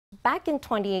Back in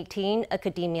 2018,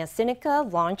 Academia Sinica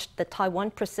launched the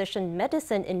Taiwan Precision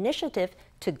Medicine Initiative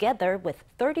together with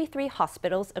 33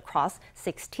 hospitals across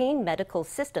 16 medical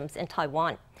systems in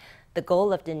Taiwan. The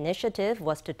goal of the initiative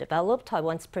was to develop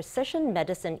Taiwan's precision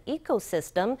medicine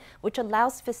ecosystem, which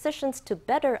allows physicians to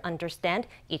better understand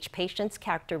each patient's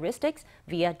characteristics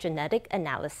via genetic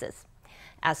analysis.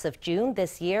 As of June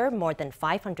this year, more than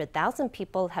 500,000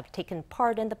 people have taken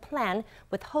part in the plan,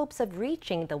 with hopes of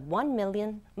reaching the 1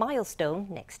 million milestone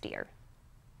next year.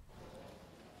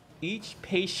 Each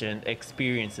patient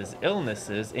experiences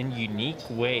illnesses in unique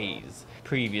ways.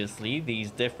 Previously,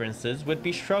 these differences would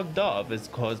be shrugged off as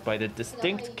caused by the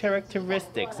distinct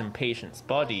characteristics in patients'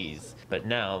 bodies. But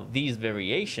now, these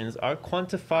variations are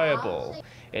quantifiable.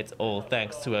 It's all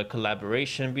thanks to a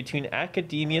collaboration between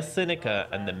Academia Sinica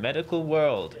and the medical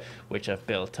world, which have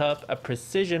built up a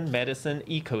precision medicine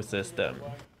ecosystem.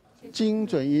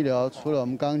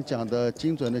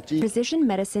 Precision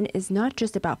medicine is not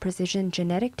just about precision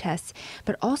genetic tests,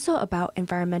 but also about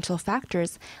environmental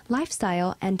factors,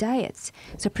 lifestyle, and diets.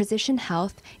 So precision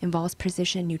health involves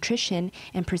precision nutrition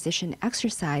and precision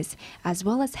exercise, as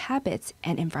well as habits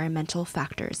and environmental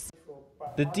factors.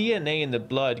 The DNA in the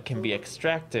blood can be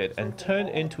extracted and turned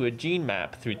into a gene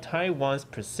map through Taiwan's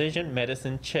precision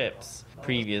medicine chips.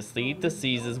 Previously,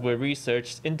 diseases were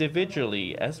researched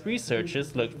individually as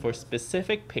researchers looked for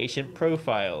specific patient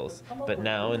profiles. But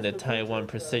now, in the Taiwan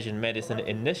Precision Medicine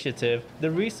Initiative, the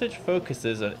research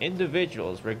focuses on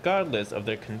individuals regardless of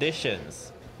their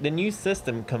conditions. The new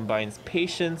system combines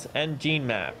patients and gene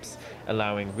maps,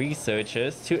 allowing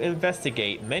researchers to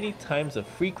investigate many types of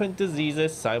frequent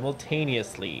diseases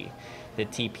simultaneously. The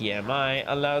TPMI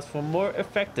allows for more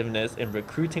effectiveness in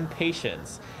recruiting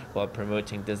patients, while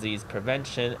promoting disease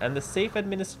prevention and the safe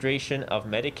administration of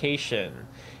medication.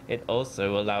 It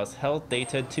also allows health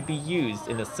data to be used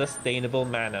in a sustainable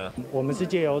manner. We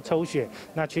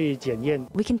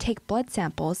can take blood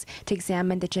samples to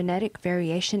examine the genetic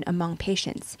variation among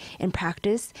patients. In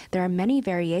practice, there are many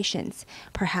variations.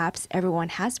 Perhaps everyone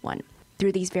has one.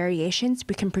 Through these variations,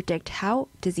 we can predict how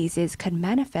diseases could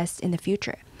manifest in the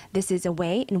future. This is a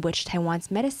way in which Taiwan's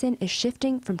medicine is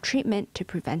shifting from treatment to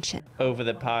prevention. Over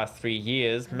the past 3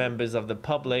 years, members of the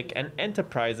public and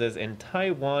enterprises in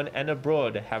Taiwan and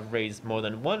abroad have raised more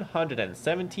than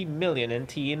 170 million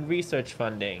NT in research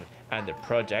funding, and the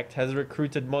project has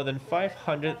recruited more than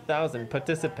 500,000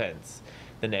 participants.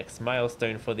 The next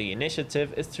milestone for the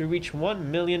initiative is to reach 1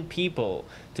 million people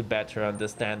to better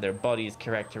understand their body's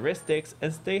characteristics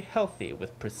and stay healthy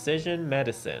with precision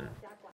medicine.